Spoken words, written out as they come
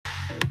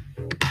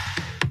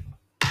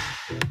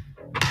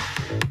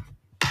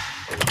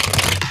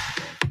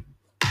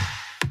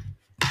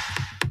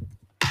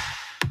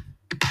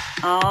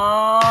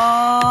Oh,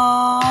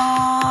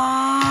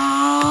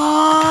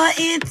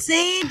 it's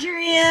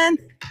Adrian.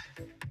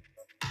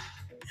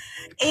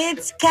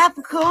 It's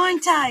Capricorn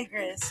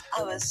Tigress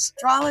of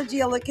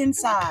Astrology A Look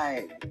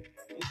Inside.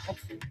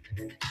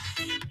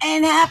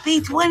 And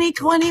happy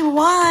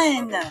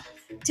 2021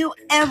 to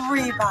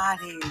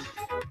everybody.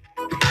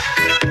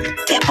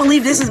 Can't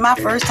believe this is my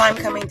first time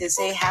coming to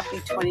say happy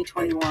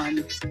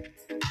 2021.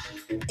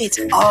 It's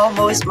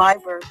almost my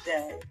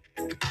birthday.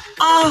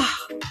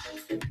 Ah,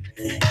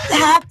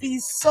 happy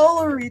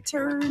solar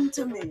return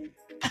to me.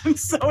 I'm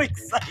so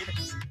excited.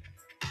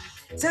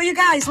 So you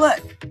guys, look.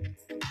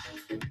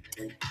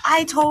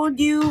 I told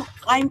you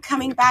I'm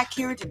coming back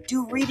here to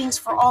do readings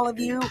for all of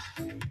you,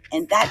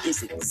 and that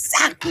is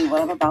exactly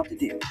what I'm about to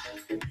do.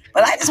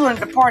 But I just wanted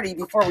to party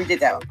before we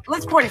did that.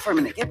 Let's party for a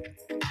minute.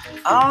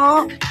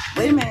 Oh,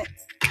 wait a minute.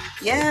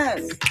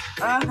 Yes.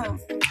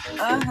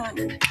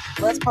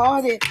 Let's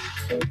party.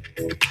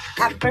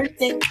 Happy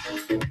birthday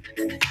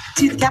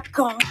to the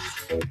Capricorn.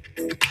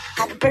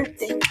 Happy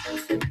birthday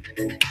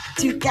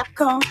to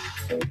Capricorn.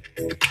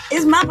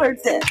 It's my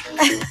birthday.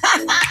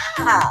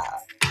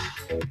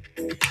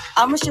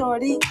 I'm a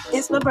shorty,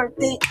 it's my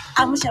birthday.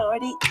 I'm a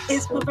shorty,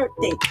 it's my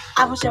birthday.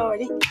 I'm a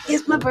shorty,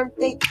 it's my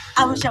birthday.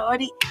 I'm a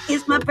shorty,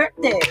 it's my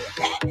birthday.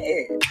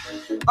 Hey.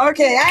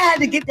 Okay, I had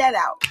to get that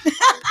out.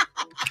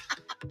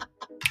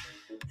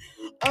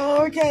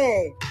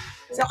 Okay,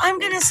 so I'm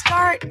going to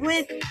start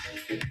with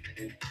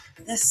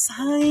the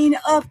sign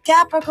of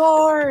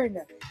Capricorn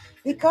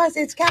because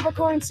it's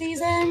Capricorn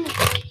season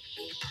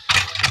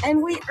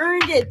and we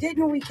earned it,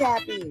 didn't we,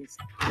 Cappies?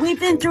 We've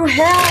been through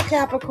hell,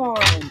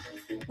 Capricorn.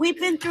 We've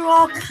been through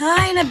all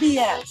kind of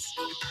BS.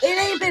 It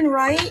ain't been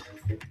right.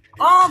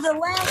 All the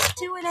last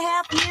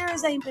 2.5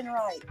 years ain't been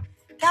right.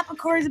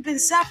 Capricorns have been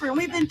suffering.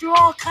 We've been through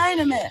all kind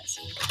of mess.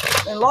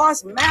 We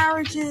lost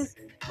marriages,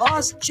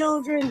 lost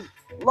children,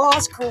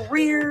 lost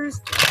careers,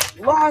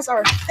 lost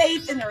our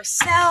faith in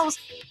ourselves.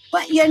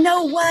 But you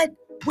know what?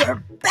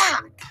 We're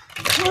back.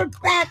 We're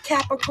back,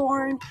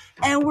 Capricorn,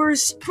 and we're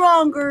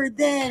stronger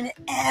than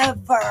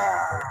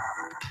ever.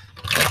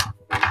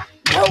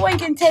 No one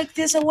can take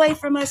this away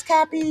from us,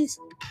 Cappies.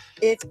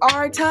 It's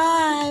our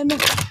time.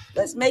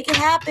 Let's make it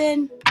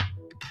happen.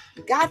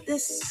 We got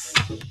this.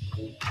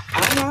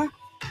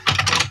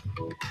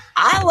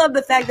 I love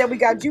the fact that we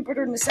got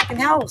Jupiter in the second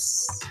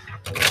house.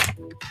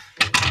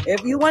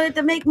 If you wanted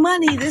to make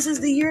money, this is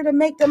the year to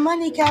make the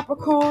money,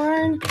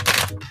 Capricorn.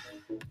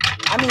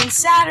 I mean,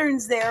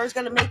 Saturn's there is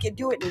going to make you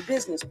do it in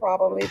business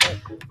probably, but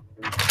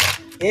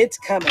it's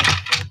coming.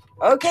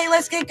 Okay,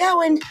 let's get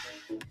going.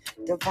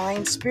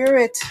 Divine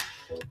Spirit,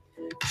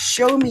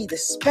 show me the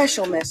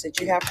special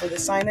message you have for the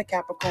sign of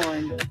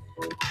Capricorn.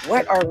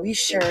 What are we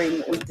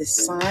sharing with the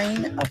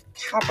sign of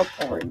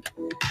Capricorn?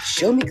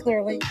 Show me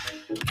clearly.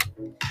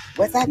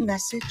 What's that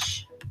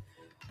message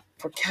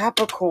for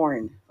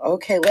Capricorn?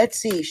 Okay, let's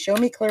see. Show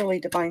me clearly,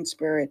 Divine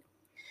Spirit.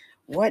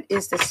 What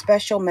is the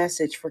special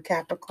message for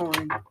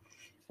Capricorn?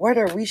 What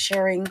are we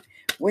sharing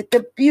with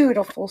the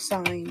beautiful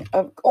sign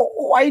of...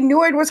 Oh, I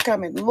knew it was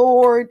coming.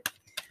 Lord,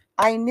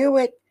 I knew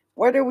it.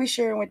 What are we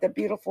sharing with the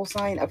beautiful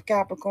sign of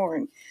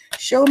Capricorn?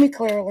 Show me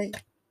clearly.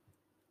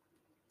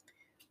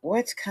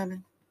 What's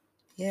coming?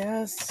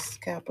 Yes,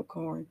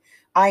 Capricorn.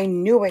 I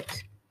knew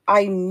it.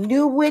 I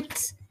knew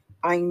it.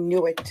 I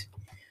knew it.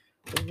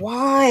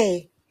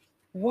 Why?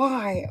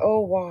 Why? Oh,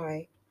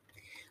 why?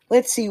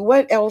 Let's see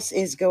what else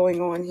is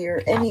going on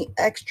here. Any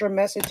extra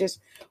messages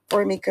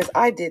for me? Because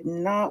I did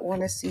not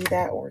want to see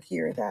that or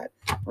hear that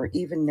or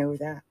even know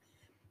that.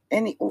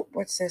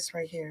 What's this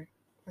right here?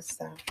 What's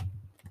that?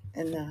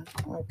 And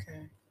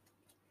okay.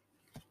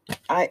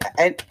 I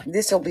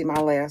this will be my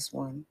last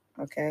one.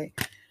 Okay.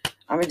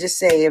 I'm gonna just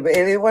say if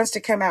it wants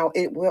to come out,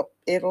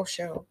 it'll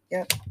show.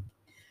 Yep.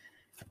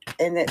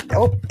 And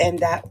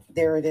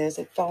there it is.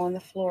 It fell on the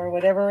floor,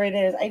 whatever it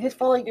is. I just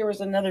felt like there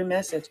was another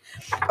message.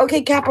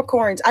 Okay,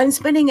 Capricorns, I'm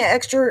spending an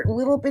extra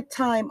little bit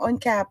time on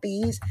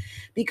Cappies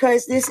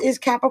because this is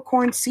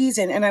Capricorn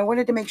season, and I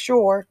wanted to make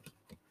sure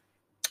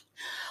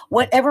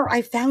whatever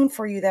I found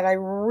for you that I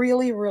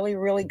really, really,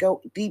 really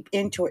go deep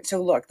into it.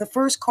 So look, the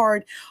first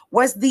card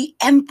was the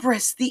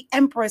Empress,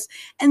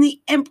 and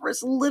the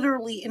Empress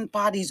literally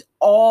embodies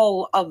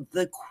all of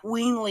the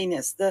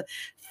queenliness, the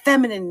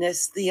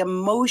feminineness, the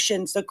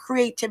emotions, the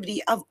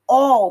creativity of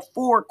all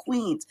four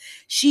queens.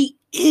 She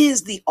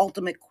is the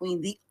ultimate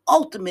queen, the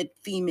ultimate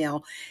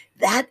female.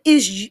 That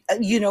is,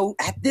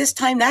 at this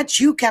time, that's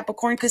you,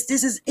 Capricorn, because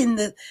this is in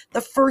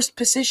the first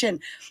position.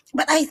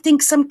 But I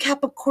think some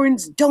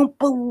Capricorns don't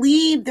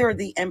believe they're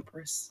the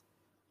Empress.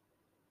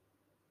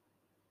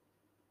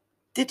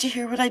 Did you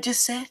hear what I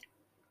just said?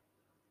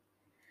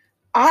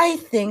 I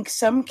think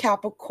some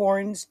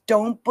Capricorns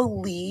don't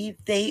believe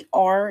they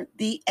are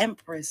the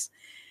Empress.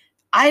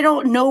 I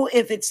don't know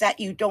if it's that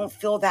you don't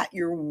feel that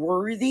you're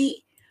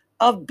worthy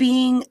of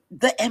being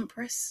the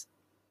Empress,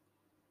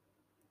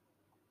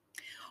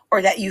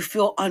 or that you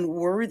feel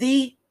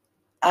unworthy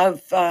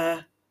of,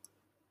 of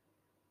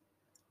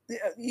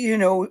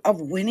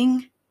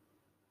winning.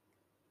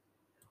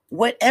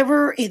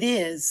 Whatever it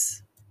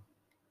is,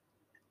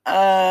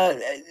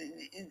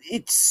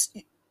 it's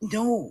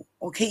no,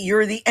 okay,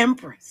 you're the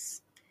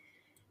Empress.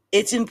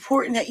 It's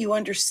important that you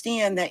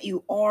understand that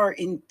you are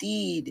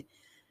indeed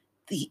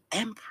the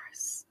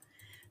Empress.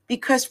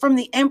 Because from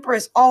the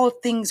Empress, all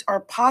things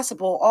are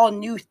possible, all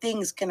new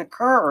things can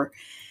occur,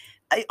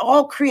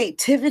 all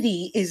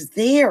creativity is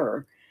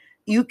there.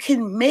 You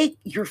can make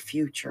your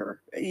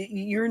future.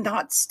 You're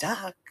not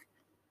stuck.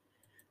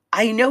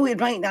 I know it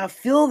might not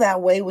feel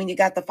that way when you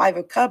got the Five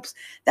of Cups.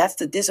 That's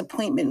the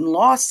disappointment and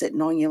loss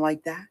sitting on you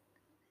like that.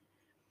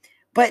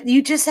 But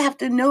you just have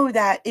to know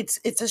that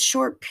it's a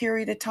short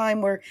period of time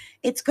where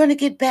it's going to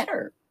get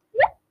better.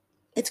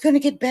 It's going to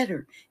get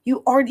better.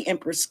 You are the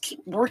Empress. Keep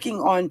working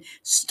on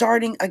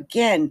starting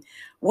again.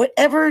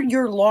 Whatever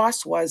your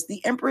loss was, the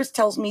Empress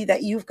tells me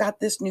that you've got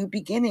this new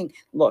beginning.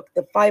 Look,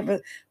 the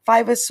Five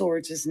of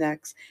Swords is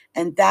next.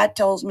 And that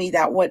tells me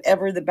that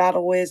whatever the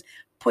battle is,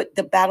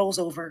 the battle's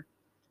over.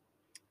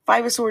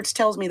 Five of Swords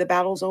tells me the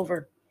battle's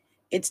over.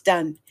 It's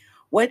done.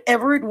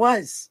 Whatever it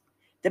was,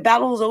 the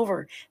battle's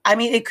over. I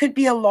mean, it could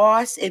be a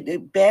loss,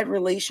 bad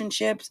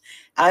relationships.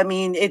 I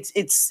mean, it's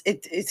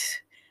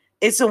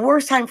the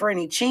worst time for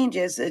any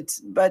changes.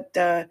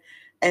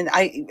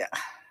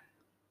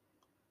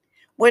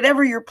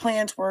 Whatever your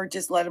plans were,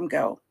 just let them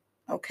go.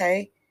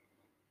 Okay,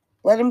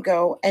 let them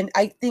go. And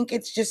I think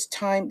it's just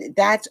time.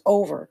 That's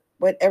over.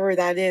 Whatever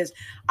that is.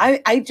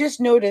 I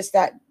just noticed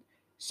that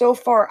so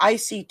far I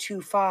see 2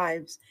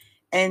 5s,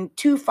 and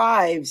 2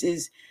 5s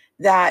is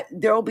that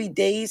there'll be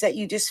days that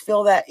you just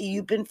feel that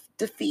you've been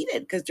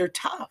defeated because they're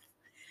tough.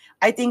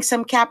 I think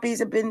some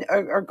Cappies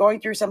are going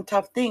through some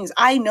tough things.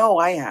 I know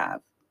I have.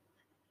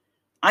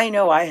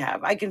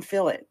 I can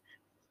feel it.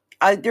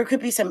 There could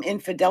be some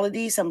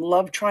infidelity, some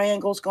love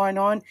triangles going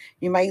on.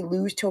 You might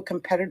lose to a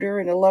competitor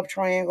in a love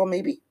triangle,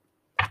 maybe,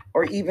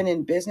 or even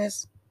in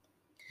business.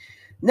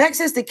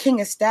 Next is the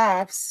King of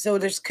Staffs. So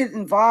this could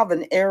involve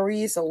an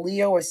Aries, a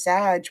Leo, a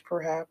Sag,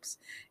 perhaps.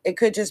 It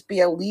could just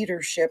be a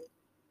leadership,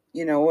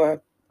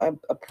 a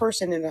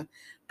person in a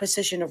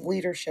position of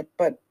leadership.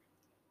 But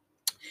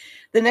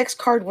the next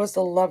card was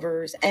the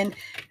Lovers. And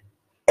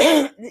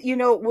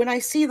when I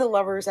see the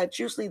Lovers, that's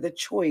usually the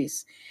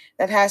choice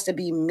that has to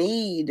be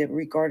made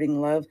regarding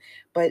love,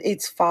 but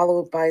it's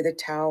followed by the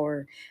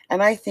Tower.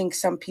 And I think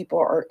some people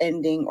are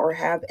ending or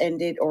have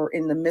ended or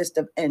in the midst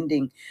of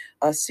ending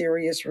a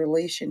serious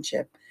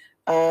relationship.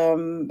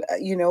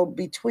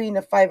 Between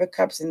the Five of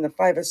Cups and the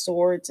Five of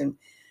Swords, and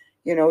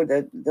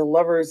the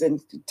Lovers,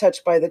 and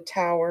touched by the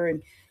Tower.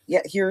 And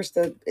yeah,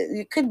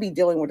 it could be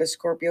dealing with a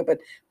Scorpio, but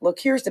look,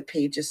 here's the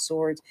Page of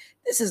Swords.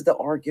 This is the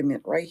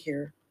argument right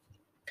here.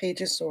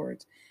 Page of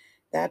Swords,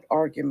 that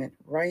argument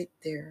right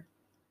there,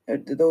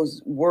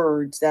 those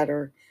words that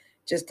are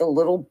just a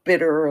little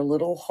bitter, a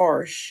little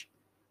harsh,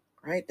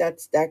 right?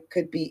 That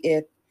could be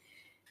it.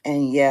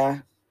 And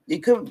yeah, it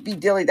could be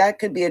dealing. That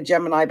could be a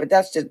Gemini, but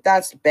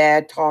that's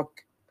bad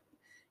talk.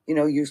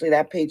 Usually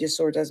that Page of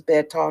Swords, that's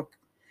bad talk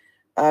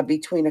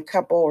between a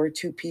couple or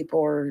two people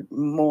or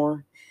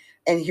more.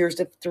 And here's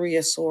the Three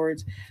of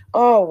Swords.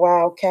 Oh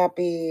wow,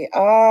 Cappy.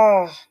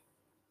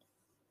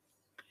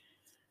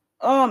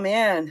 Oh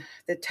man,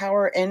 the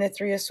Tower and the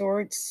Three of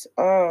Swords,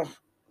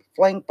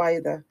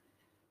 flanking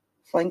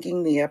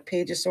the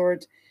Page of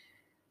Swords.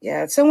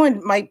 Yeah,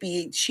 someone might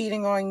be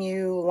cheating on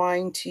you,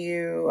 lying to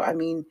you. I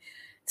mean,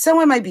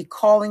 someone might be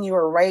calling you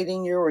or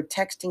writing you or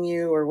texting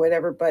you or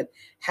whatever, but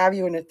have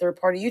you in a third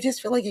party. You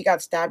just feel like you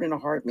got stabbed in the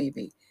heart,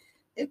 maybe.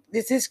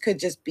 This could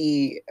just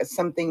be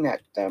something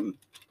that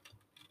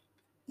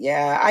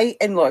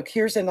and look,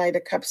 here's a Knight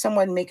of Cups,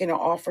 someone making an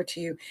offer to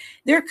you.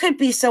 There could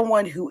be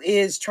someone who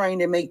is trying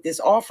to make this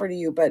offer to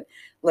you, but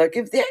look,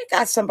 if they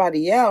got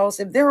somebody else,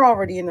 if they're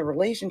already in the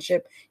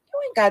relationship, you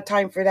ain't got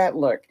time for that.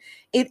 Look,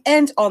 it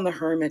ends on the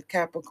Hermit,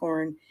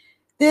 Capricorn.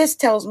 This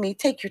tells me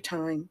take your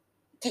time.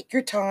 Take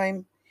your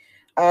time.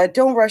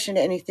 Don't rush into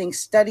anything.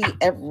 Study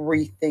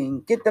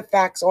everything. Get the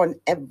facts on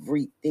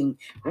everything.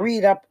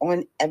 Read up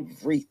on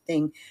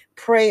everything.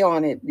 Pray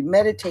on it.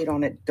 Meditate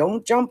on it.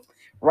 Don't jump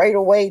right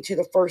away to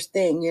the first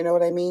thing. You know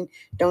what I mean?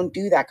 Don't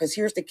do that, because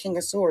here's the King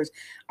of Swords.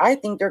 I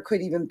think there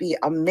could even be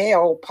a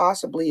male,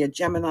 possibly a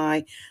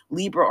Gemini,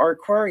 Libra, or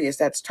Aquarius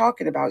that's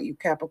talking about you,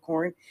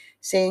 Capricorn,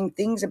 saying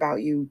things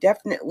about you.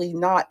 Definitely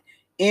not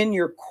in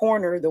your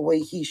corner the way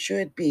he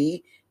should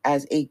be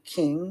as a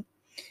king.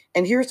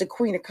 And here's the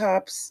Queen of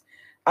Cups.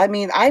 I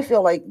mean, I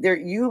feel like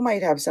you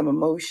might have some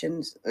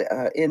emotions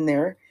in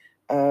there,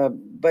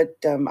 but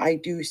I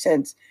do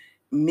sense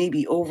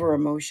maybe over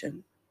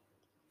emotion.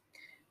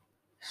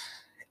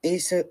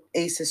 Ace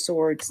of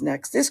Swords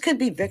next. This could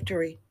be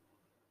victory.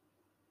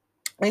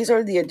 These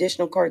are the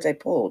additional cards I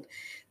pulled.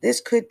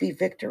 This could be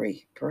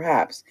victory,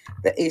 perhaps.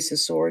 The Ace of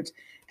Swords.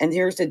 And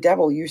here's the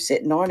Devil. You're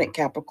sitting on it,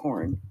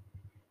 Capricorn.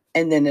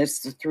 And then there's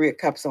the Three of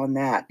Cups on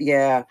that.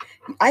 Yeah.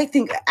 I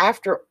think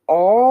after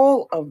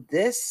all of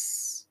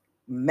this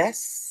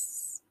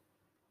mess,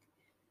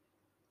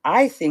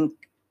 I think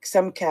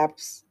some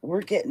Caps,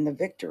 we're getting the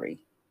victory.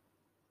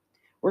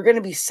 We're going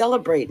to be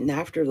celebrating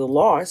after the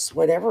loss,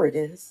 whatever it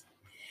is.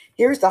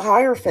 Here's the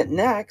Hierophant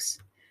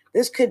next.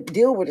 This could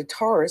deal with a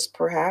Taurus,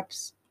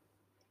 perhaps.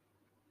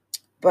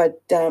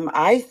 But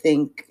I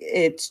think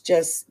it's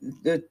just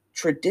the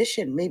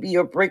tradition. Maybe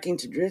you're breaking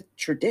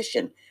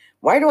tradition.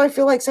 Why do I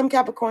feel like some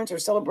Capricorns are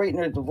celebrating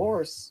a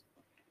divorce?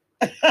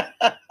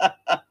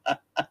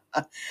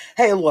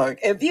 Hey, look,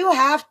 if you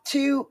have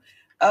to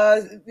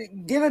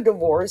get a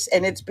divorce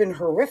and it's been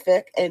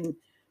horrific and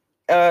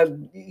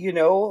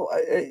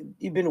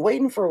you've been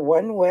waiting for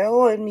one,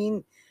 well, I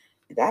mean,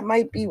 that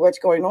might be what's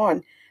going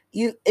on.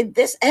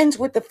 This ends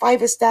with the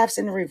Five of Staffs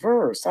in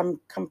reverse.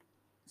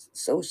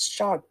 So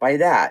shocked by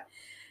that.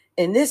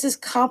 And this is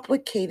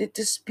complicated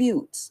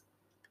disputes.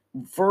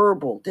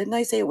 Verbal. Didn't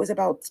I say it was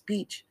about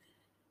speech?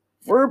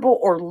 Verbal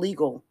or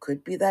legal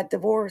could be that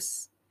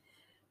divorce.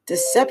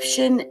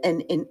 Deception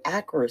and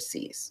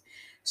inaccuracies.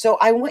 So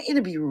I want you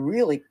to be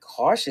really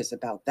cautious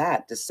about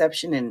that.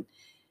 Deception and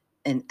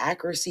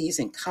inaccuracies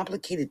and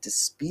complicated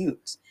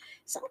disputes.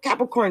 Some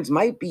Capricorns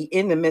might be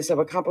in the midst of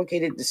a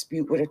complicated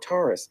dispute with a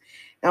Taurus.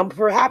 Now,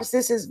 perhaps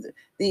this is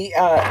the,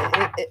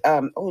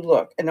 oh,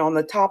 look, and on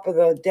the top of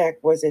the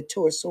deck was a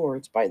Two of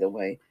Swords, by the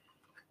way,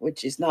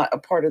 which is not a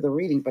part of the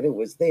reading, but it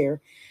was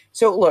there.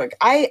 So, look,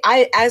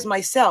 I as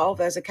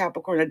myself, as a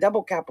Capricorn, a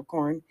double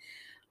Capricorn,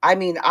 I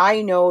mean,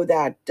 I know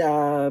that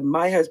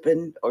my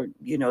husband, or,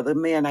 the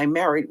man I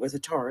married was a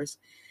Taurus,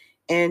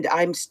 and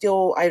I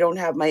don't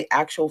have my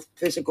actual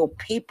physical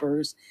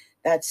papers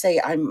that say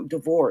I'm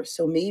divorced.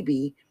 So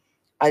maybe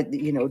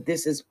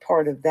this is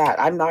part of that.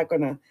 I'm not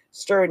going to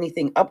stir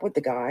anything up with the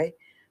guy,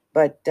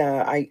 but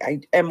I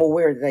am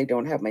aware that I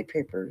don't have my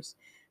papers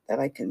that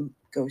I can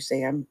go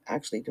say I'm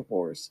actually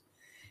divorced.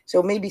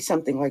 So maybe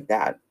something like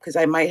that, because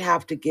I might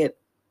have to get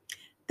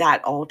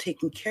that all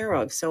taken care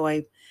of. So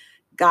I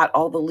got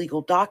all the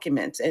legal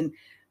documents. And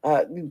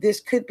this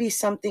could be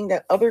something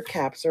that other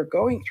Caps are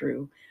going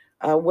through,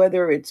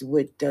 whether it's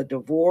with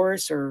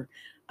divorce or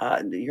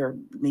your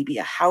maybe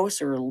a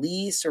house or a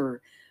lease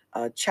or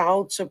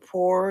child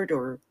support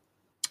or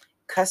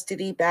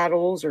custody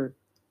battles or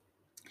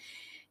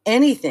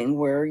anything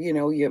where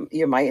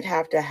you might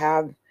have to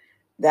have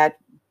that.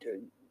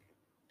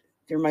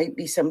 There might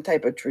be some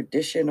type of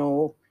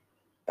traditional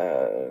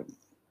uh,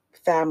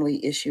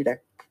 family issue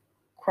that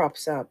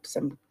crops up,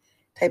 some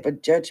type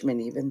of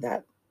judgment even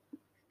that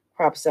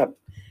crops up,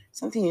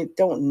 something you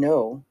don't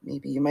know.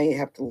 Maybe you might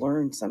have to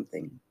learn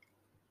something.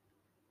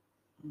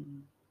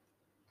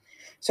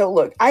 So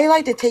look, I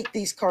like to take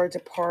these cards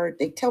apart.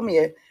 They tell me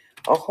a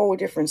whole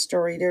different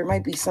story. There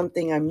might be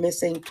something I'm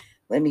missing.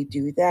 Let me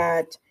do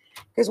that.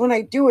 Because when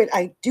I do it,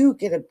 I do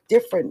get a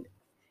different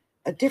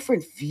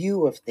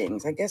view of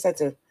things. I guess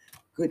that's a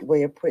good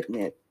way of putting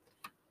it.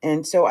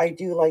 And so I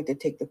do like to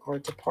take the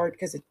cards apart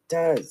because it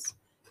does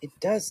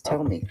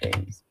tell me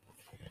things.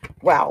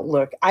 Wow,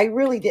 look, I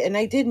really did, and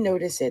I did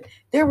notice it.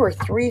 There were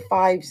 3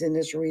 5s in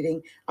this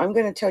reading. I'm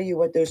going to tell you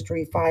what those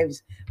 3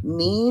 5s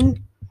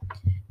mean.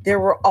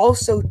 There were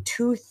also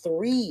 2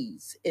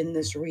 3s in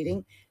this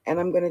reading, and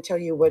I'm going to tell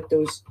you what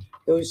those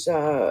 2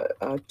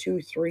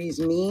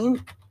 3s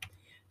mean.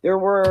 There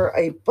were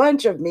a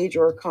bunch of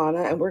major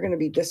arcana, and we're going to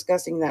be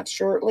discussing that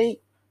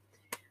shortly.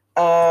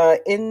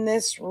 In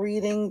this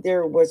reading,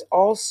 there was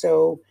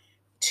also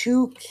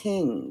 2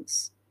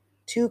 kings.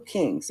 2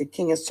 kings, the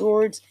King of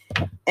Swords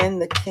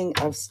and the King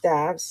of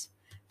Staffs.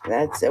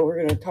 We're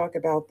going to talk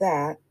about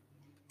that.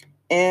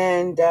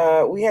 And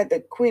we had the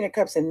Queen of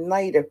Cups and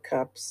Knight of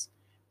Cups.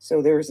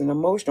 So there's an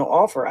emotional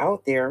offer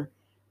out there,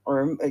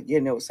 or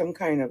some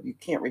kind of, you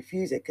can't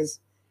refuse it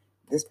because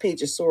this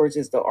Page of Swords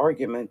is the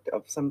argument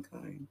of some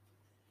kind.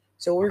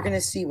 So we're going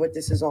to see what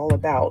this is all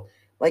about,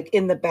 like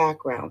in the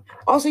background.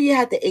 Also, you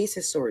had the Ace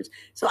of Swords.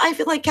 So I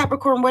feel like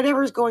Capricorn,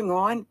 whatever is going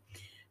on,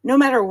 no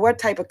matter what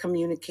type of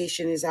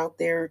communication is out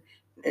there,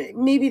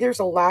 maybe there's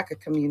a lack of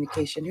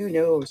communication, who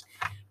knows?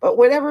 But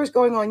whatever is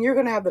going on, you're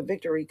going to have the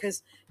victory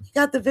because you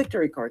got the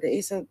victory card, the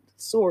Ace of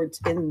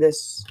Swords in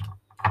this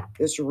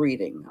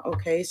reading.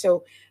 Okay,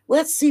 so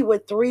let's see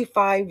what 3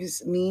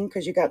 5s mean,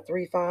 because you got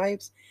 3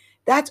 5s.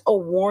 That's a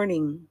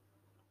warning.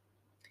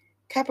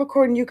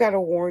 Capricorn, you got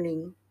a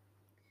warning.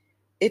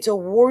 It's a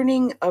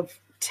warning of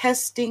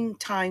testing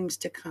times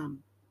to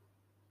come.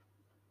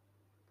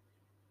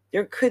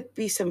 There could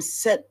be some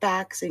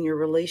setbacks in your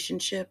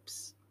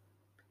relationships.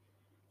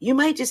 You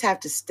might just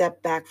have to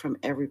step back from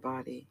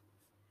everybody.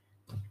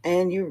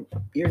 And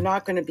you're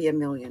not going to be a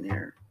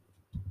millionaire.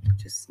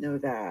 Just know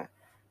that.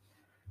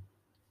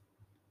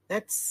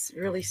 That's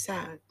really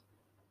sad.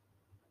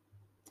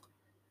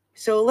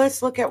 So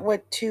let's look at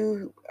what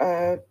 2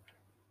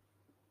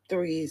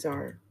 3s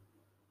are.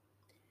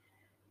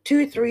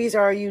 2 3s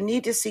are, you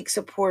need to seek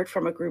support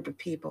from a group of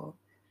people.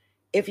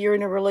 If you're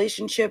in a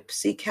relationship,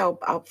 seek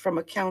help out from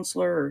a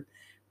counselor or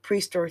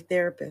priest or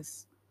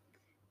therapist.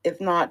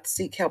 If not,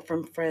 seek help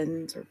from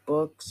friends or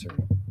books or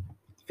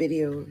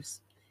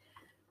videos.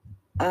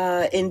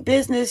 In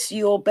business,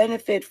 you'll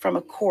benefit from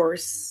a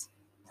course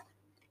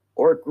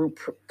or group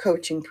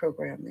coaching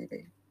program,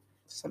 maybe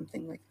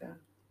something like that.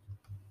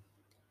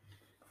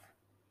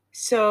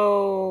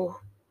 So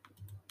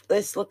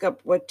let's look up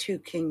what two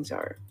kings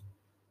are.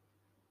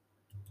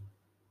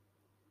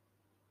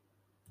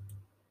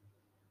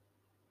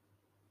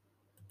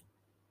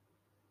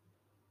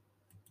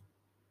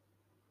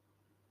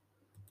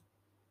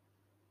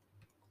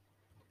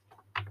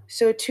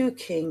 So, two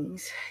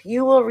kings.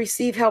 You will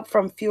receive help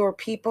from fewer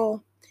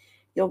people.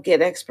 You'll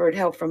get expert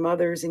help from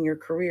others in your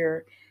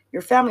career.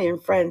 Your family and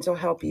friends will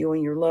help you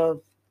in your love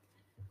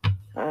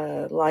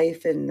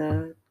life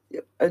and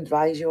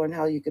advise you on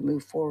how you can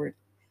move forward.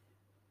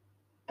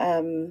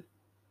 Um,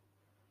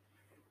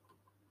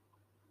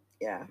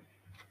 yeah.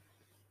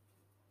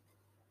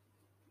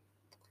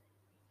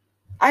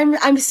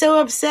 I'm so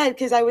upset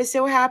because I was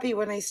so happy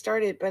when I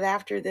started, but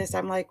after this,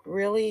 I'm like,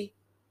 really,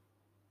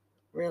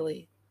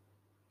 really.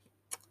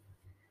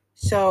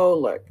 So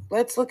look,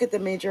 let's look at the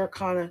major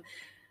arcana.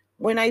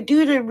 When I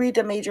do to read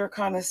the major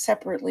arcana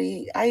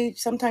separately, I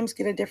sometimes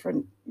get a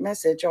different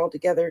message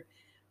altogether.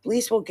 At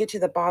least we'll get to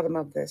the bottom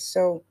of this.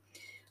 So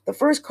the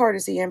first card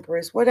is the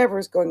Empress. Whatever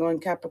is going on,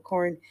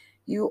 Capricorn,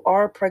 you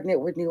are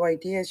pregnant with new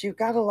ideas. You've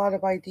got a lot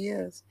of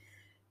ideas.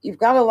 You've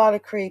got a lot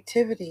of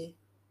creativity.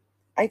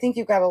 I think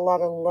you've got a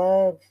lot of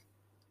love,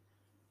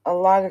 a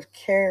lot of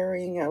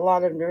caring, a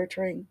lot of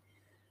nurturing,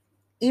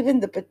 even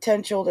the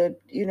potential to,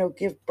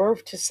 give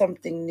birth to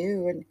something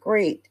new and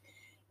great.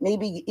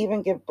 Maybe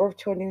even give birth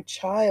to a new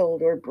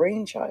child or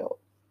brainchild.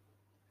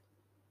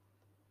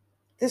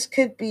 This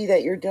could be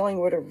that you're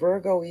dealing with a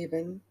Virgo,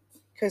 even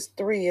because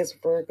 3 is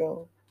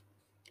Virgo.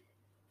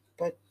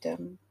 But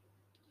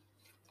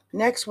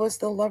next was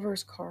the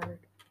Lover's card.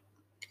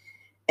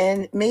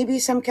 And maybe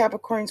some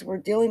Capricorns were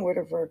dealing with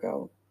a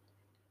Virgo.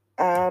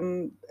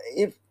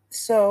 If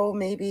so,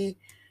 maybe,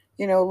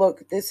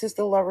 look, this is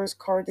the Lover's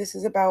card. This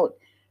is about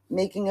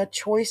making a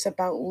choice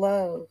about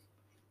love.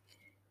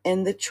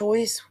 And the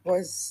choice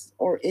was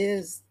or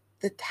is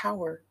the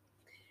Tower.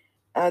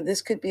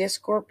 This could be a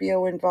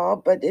Scorpio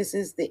involved, but this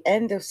is the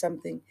end of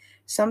something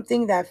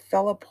that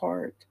fell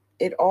apart.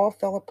 It all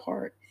fell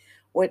apart.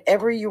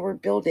 Whatever you were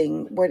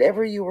building,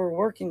 whatever you were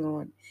working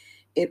on,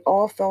 it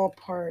all fell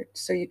apart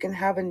so you can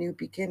have a new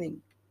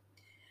beginning.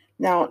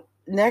 Now,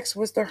 next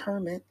was the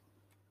Hermit.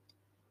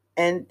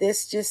 And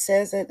this just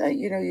says that,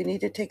 you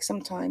need to take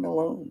some time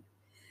alone.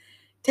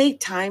 Take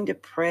time to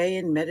pray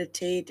and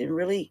meditate and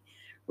really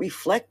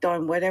reflect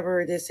on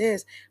whatever this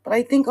is. But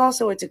I think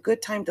also it's a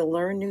good time to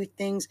learn new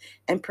things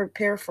and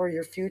prepare for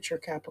your future,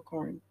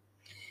 Capricorn.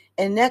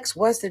 And next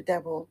was the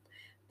Devil.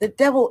 The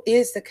Devil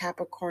is the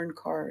Capricorn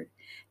card.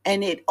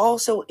 And it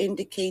also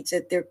indicates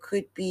that there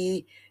could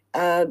be,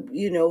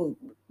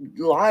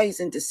 lies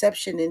and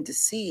deception and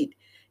deceit,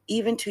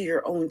 even to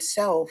your own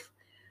self.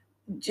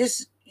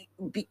 Just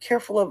be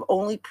careful of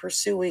only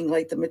pursuing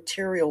like the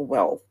material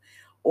wealth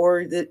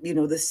or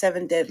the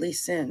 7 deadly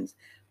sins.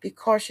 Be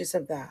cautious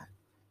of that.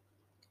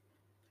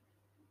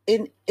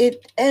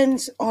 It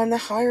ends on the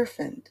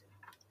Hierophant,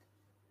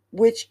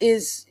 which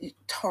is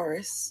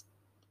Taurus,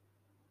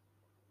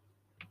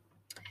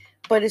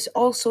 but it's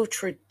also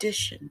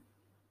tradition.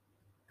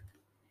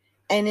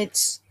 And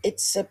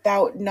it's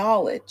about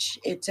knowledge.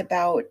 It's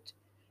about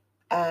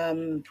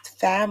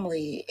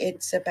family.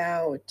 It's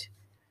about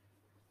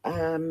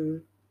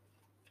um,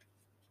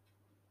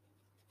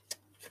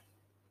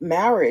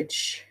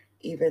 marriage,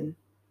 even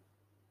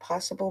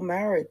possible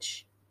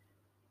marriage.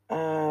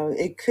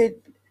 It could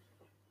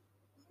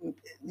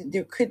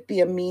there could be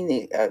a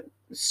meaning,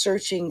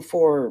 searching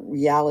for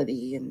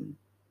reality, and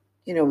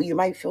you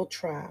might feel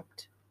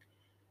trapped,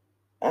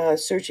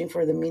 searching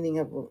for the meaning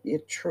of your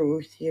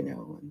truth,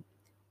 and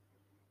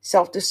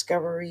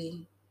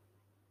self-discovery.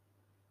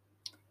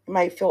 You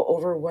might feel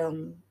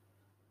overwhelmed.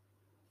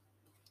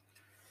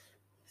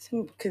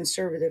 Some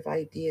conservative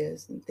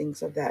ideas and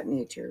things of that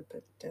nature,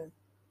 but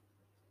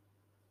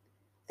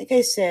like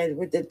I said,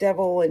 with the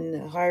Devil and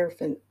the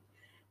Hierophant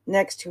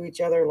next to each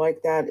other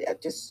like that, I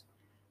just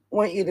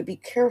want you to be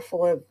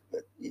careful of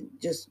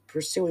just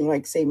pursuing,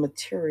 like, say,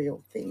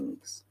 material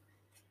things,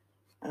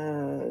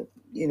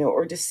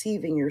 or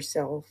deceiving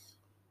yourself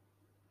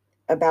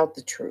about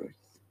the truth.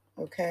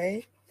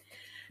 Okay.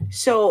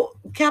 So,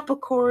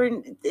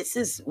 Capricorn, this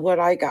is what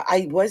I got.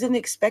 I wasn't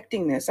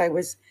expecting this. I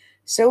was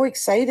so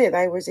excited.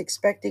 I was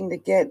expecting to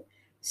get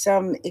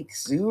some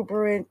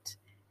exuberant,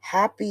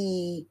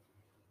 happy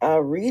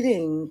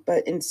reading,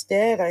 but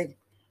instead I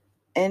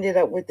ended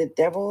up with the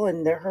Devil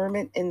and the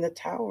Hermit in the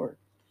Tower.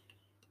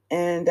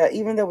 And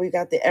even though we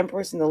got the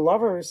Empress and the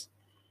Lovers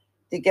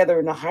together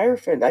in the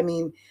Hierophant,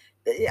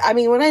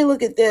 when I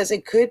look at this,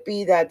 it could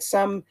be that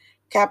some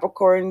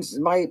Capricorns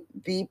might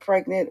be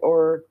pregnant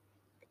or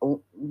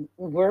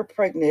were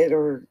pregnant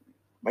or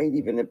might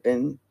even have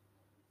been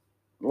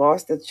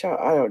lost a child.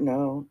 I don't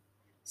know.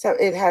 So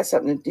it has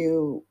something to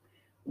do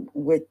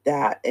with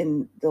that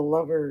and the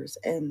lovers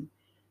and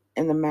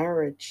the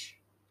marriage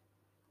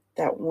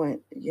that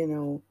went,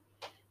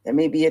 that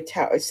maybe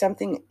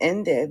something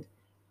ended.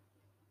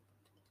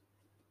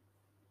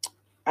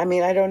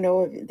 I don't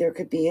know if there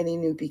could be any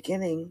new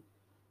beginning.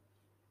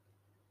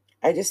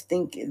 I just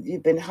think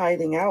you've been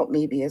hiding out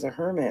maybe as a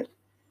hermit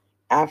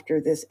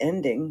after this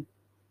ending.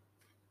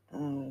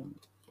 Um,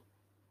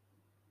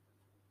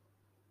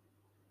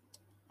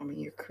 I mean,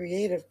 you're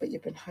creative, but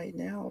you've been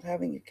hiding out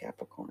having a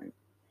Capricorn.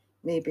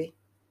 Maybe.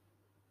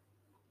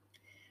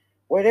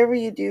 Whatever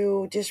you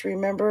do, just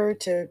remember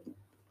to,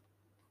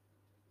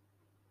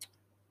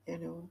 you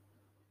know,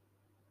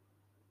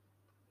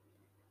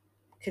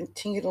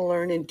 continue to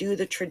learn and do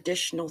the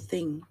traditional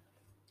thing.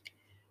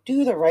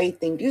 Do the right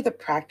thing. Do the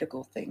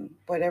practical thing,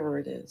 whatever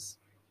it is.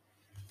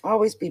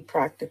 Always be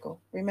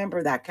practical.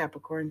 Remember that,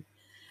 Capricorn.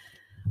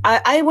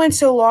 I went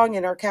so long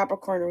in our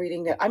Capricorn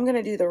reading that I'm going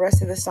to do the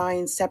rest of the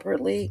signs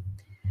separately.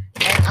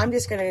 And I'm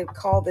just going to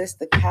call this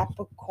the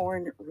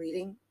Capricorn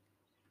reading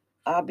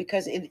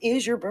because it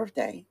is your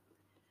birthday.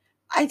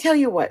 I tell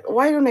you what,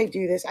 why don't I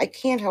do this? I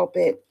can't help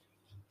it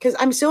because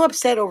I'm so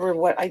upset over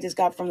what I just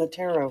got from the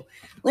tarot.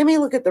 Let me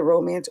look at the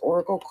romance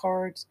oracle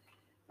cards.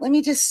 Let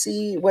me just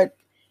see what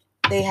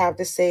they have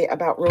to say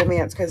about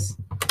romance because,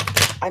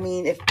 I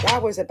mean, if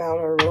that was about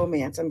our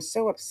romance, I'm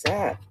so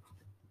upset.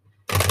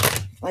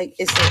 Like,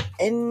 is there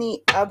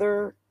any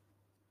other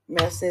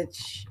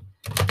message,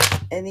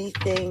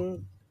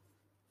 anything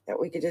that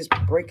we could just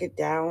break it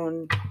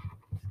down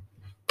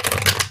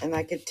and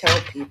I could tell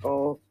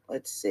people?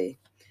 Let's see.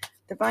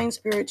 Divine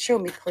Spirit, show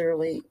me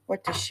clearly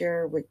what to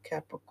share with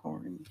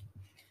Capricorn.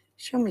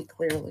 Show me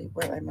clearly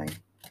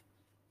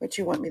what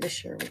you want me to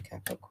share with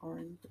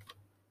Capricorn.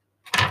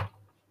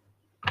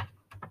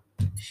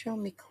 Show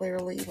me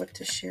clearly what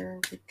to share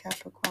with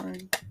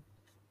Capricorn.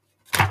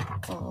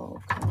 Oh,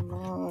 come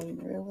on,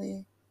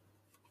 really?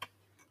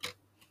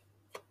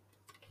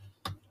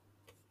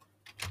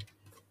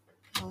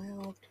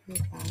 I'll do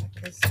that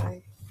because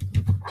I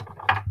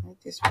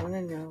just want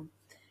to know.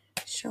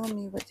 Show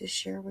me what to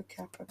share with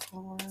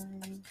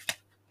Capricorn.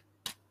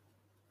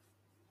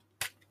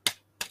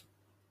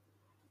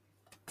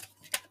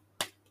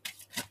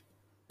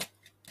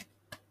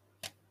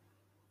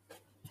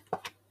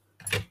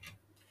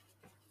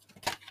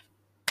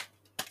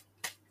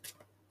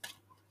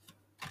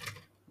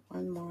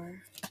 One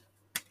more.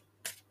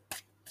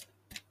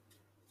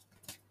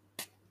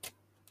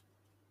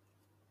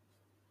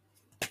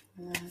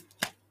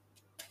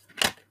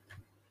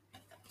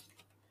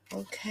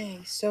 Okay,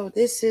 so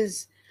this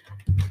is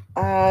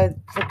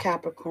for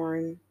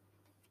Capricorn.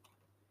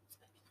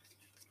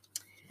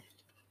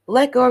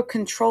 Let go of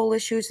control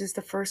issues is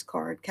the first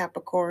card,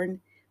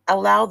 Capricorn.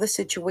 Allow the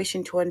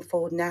situation to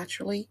unfold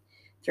naturally.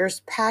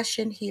 There's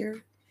passion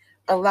here.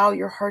 Allow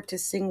your heart to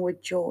sing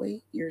with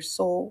joy, your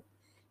soul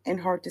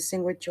and heart to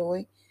sing with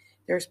joy.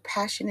 There's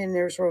passion and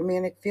there's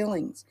romantic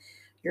feelings.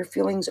 Your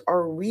feelings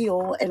are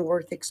real and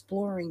worth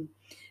exploring.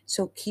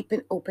 So keep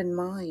an open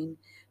mind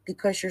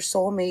because your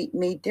soulmate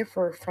may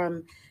differ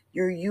from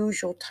your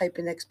usual type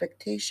and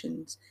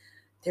expectations.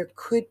 There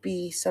could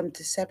be some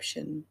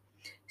deception.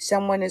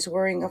 Someone is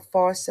wearing a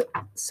false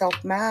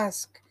self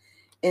mask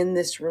in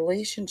this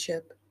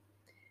relationship.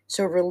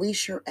 So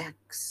release your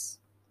ex.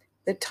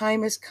 The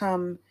time has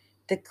come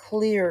to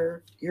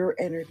clear your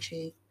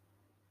energy.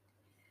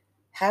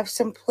 Have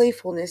some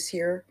playfulness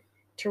here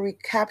to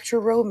recapture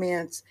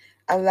romance.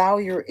 Allow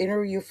your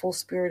inner youthful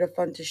spirit of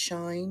fun to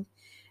shine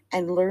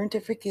and learn to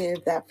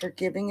forgive. That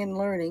forgiving and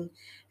learning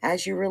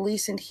as you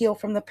release and heal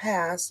from the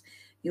past,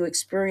 you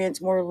experience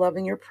more love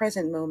in your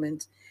present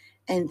moment.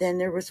 And then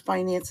there was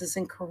finances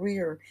and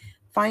career.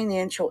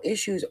 Financial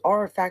issues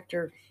are a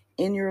factor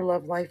in your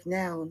love life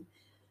now,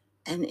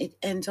 and it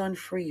ends on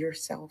free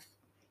yourself.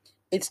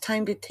 It's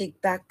time to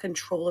take back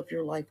control of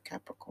your life,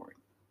 Capricorn.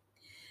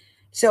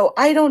 So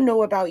I don't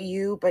know about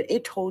you, but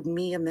it told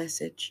me a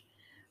message.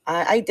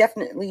 I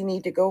definitely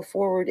need to go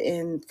forward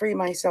and free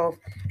myself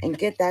and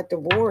get that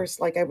divorce,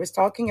 like I was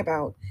talking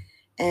about,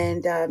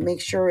 and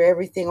make sure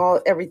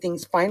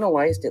everything's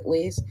finalized at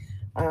least,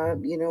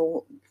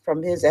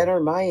 from his end or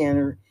my end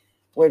or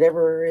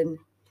whatever, and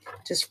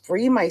just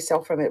free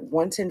myself from it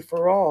once and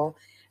for all.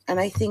 And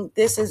I think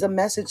this is a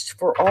message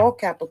for all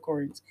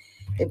Capricorns.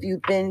 If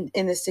you've been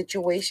in a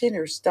situation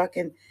or stuck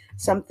in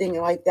something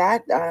like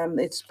that,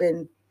 it's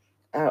been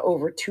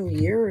over 2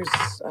 years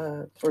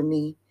for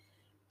me.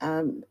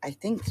 I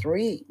think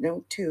three,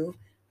 no, two,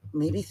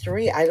 maybe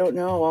three. I don't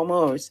know,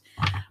 almost.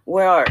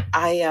 Where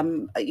I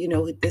am,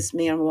 this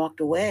man walked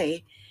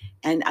away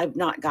and I've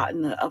not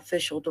gotten an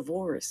official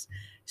divorce.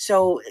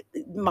 So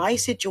my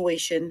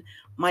situation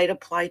might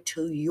apply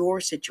to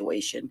your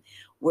situation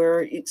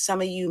where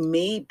some of you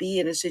may be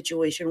in a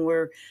situation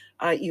where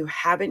you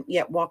haven't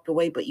yet walked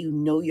away, but you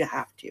know you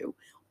have to,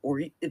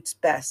 or it's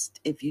best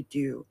if you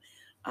do,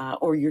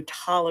 or you're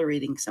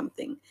tolerating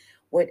something.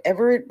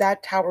 Whatever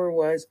that tower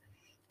was,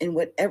 and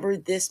whatever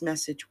this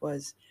message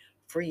was,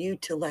 for you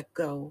to let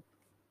go,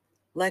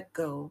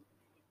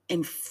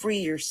 and free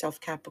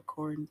yourself,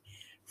 Capricorn.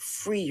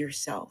 Free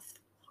yourself,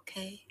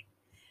 okay?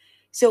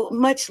 So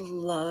much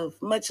love,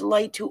 much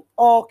light to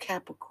all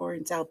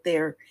Capricorns out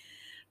there.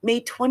 May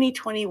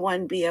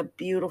 2021 be a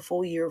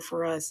beautiful year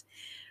for us.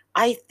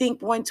 I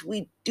think once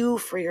we do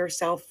free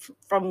ourselves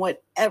from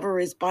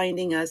whatever is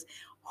binding us,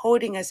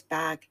 holding us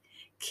back,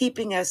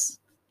 keeping us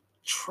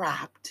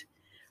trapped.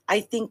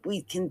 I think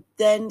we can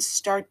then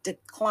start to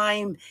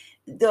climb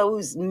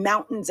those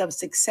mountains of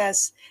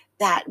success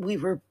that we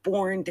were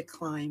born to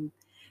climb.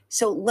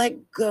 So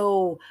let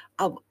go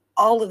of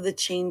all of the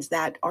chains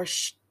that are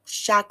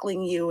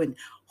shackling you and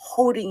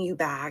holding you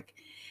back,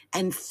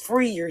 and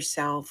free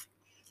yourself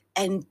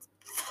and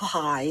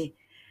fly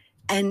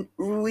and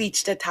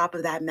reach the top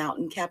of that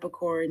mountain,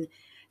 Capricorn.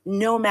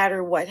 No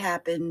matter what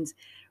happens,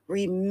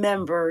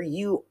 remember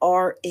you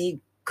are a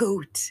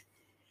goat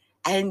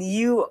and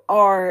you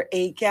are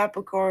a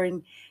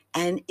Capricorn,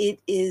 and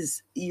it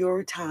is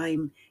your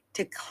time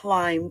to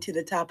climb to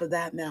the top of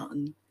that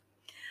mountain.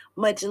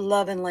 Much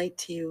love and light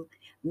to you.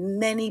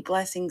 Many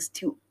blessings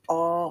to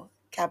all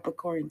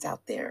Capricorns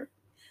out there.